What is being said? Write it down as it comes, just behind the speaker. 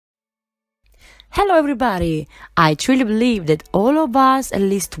Hello everybody! I truly believe that all of us at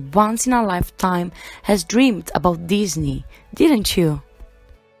least once in a lifetime has dreamed about Disney, didn't you?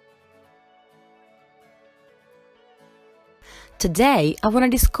 Today I want to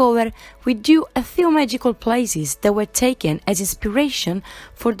discover with you a few magical places that were taken as inspiration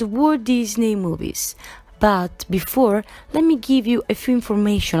for the Walt Disney movies. But before, let me give you a few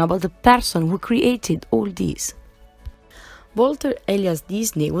information about the person who created all these. Walter Elias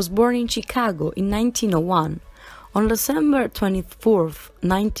Disney was born in Chicago in 1901. On December 24,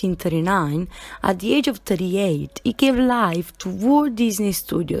 1939, at the age of 38, he gave life to Walt Disney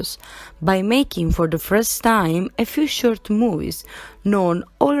Studios by making for the first time a few short movies known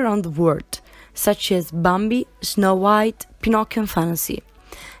all around the world, such as Bambi, Snow White, Pinocchio and Fantasy.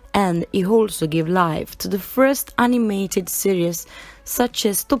 And he also gave life to the first animated series such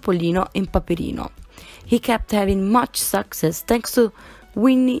as Topolino and Paperino. He kept having much success thanks to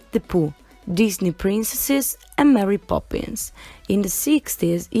Winnie the Pooh, Disney Princesses and Mary Poppins. In the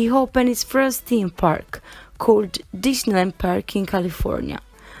 60s, he opened his first theme park, called Disneyland Park in California.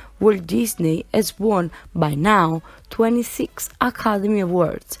 Walt Disney has won by now 26 Academy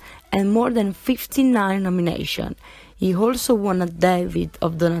Awards and more than 59 nominations. He also won a David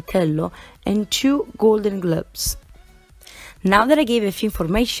of Donatello and 2 Golden Globes. Now that I gave a few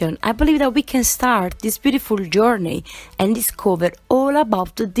information, I believe that we can start this beautiful journey and discover all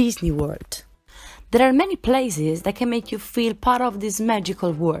about the Disney world. There are many places that can make you feel part of this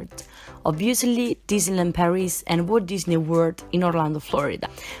magical world. Obviously, Disneyland Paris and Walt Disney World in Orlando, Florida.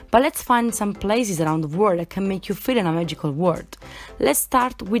 But let's find some places around the world that can make you feel in a magical world. Let's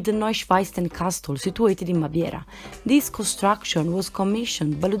start with the Neuschwanstein Castle, situated in Baviera. This construction was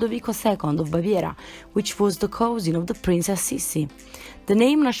commissioned by Ludovico II of Baviera, which was the cousin of the Princess Sissi. The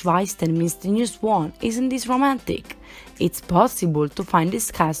name Neuschwanstein means the new swan. Isn't this romantic? It's possible to find this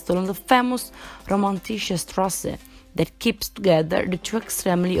castle on the famous Romantische Straße that keeps together the two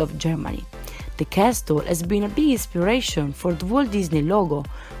extremities of Germany. The castle has been a big inspiration for the Walt Disney logo,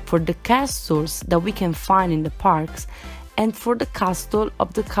 for the castles that we can find in the parks, and for the castle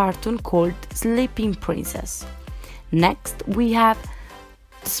of the cartoon called Sleeping Princess. Next, we have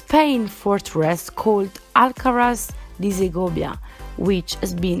the Spain fortress called Alcaraz de Segovia, which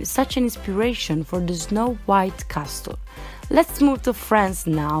has been such an inspiration for the Snow White castle. Let's move to France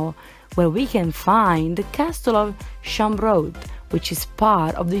now, where we can find the castle of Chambord, which is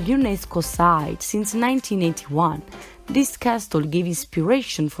part of the UNESCO site since 1981. This castle gave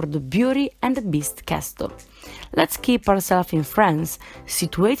inspiration for the Beauty and the Beast castle. Let's keep ourselves in France.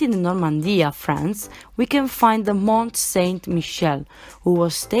 Situated in Normandy, France, we can find the Mont Saint-Michel, who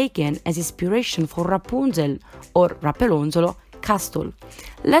was taken as inspiration for Rapunzel or Rapelonzolo castle.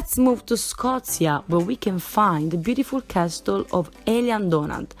 Let's move to Scotia, where we can find the beautiful castle of Elian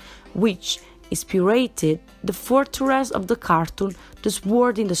Donald, which inspired the fortress of the cartoon The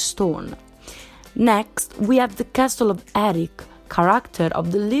Sword in the Stone. Next, we have the castle of Eric, character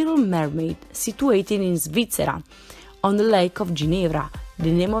of the Little Mermaid, situated in Switzerland, on the Lake of Geneva.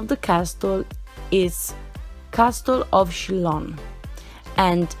 The name of the castle is Castle of Chillon.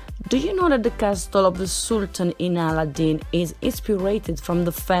 And do you know that the castle of the Sultan in Aladdin is inspired from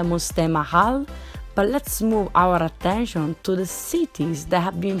the famous Taj Mahal? But let's move our attention to the cities that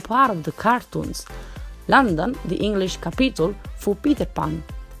have been part of the cartoons. London, the English capital for Peter Pan.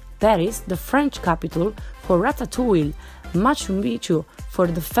 Paris, the French capital for Ratatouille. Machu Picchu for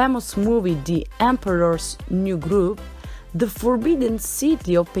the famous movie The Emperor's New Groove. The Forbidden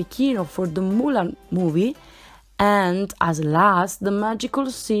City of Peking for the Mulan movie. And as last, the magical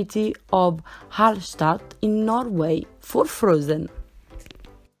city of Hallstatt in Norway for Frozen.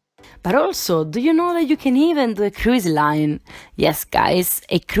 But also, do you know that you can even do a cruise line? Yes, guys,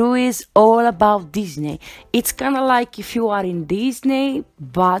 a cruise all about Disney. It's kind of like if you are in Disney,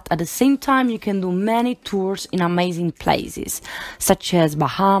 but at the same time you can do many tours in amazing places, such as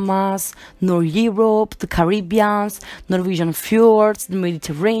Bahamas, North Europe, the Caribbean, Norwegian fjords, the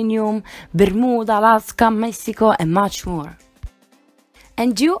Mediterranean, Bermuda, Alaska, Mexico, and much more.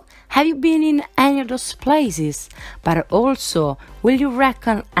 And you? Have you been in any of those places? But also, will you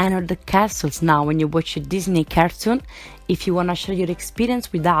reckon any of the castles now when you watch a Disney cartoon? If you wanna share your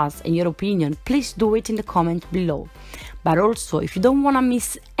experience with us and your opinion, please do it in the comment below. But also, if you don't wanna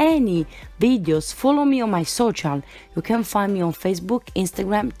miss any videos, follow me on my social. You can find me on Facebook,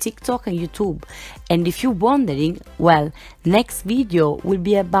 Instagram, TikTok and YouTube. And if you're wondering, well, next video will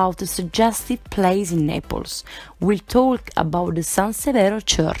be about a suggestive place in Naples. We'll talk about the San Severo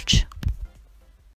Church.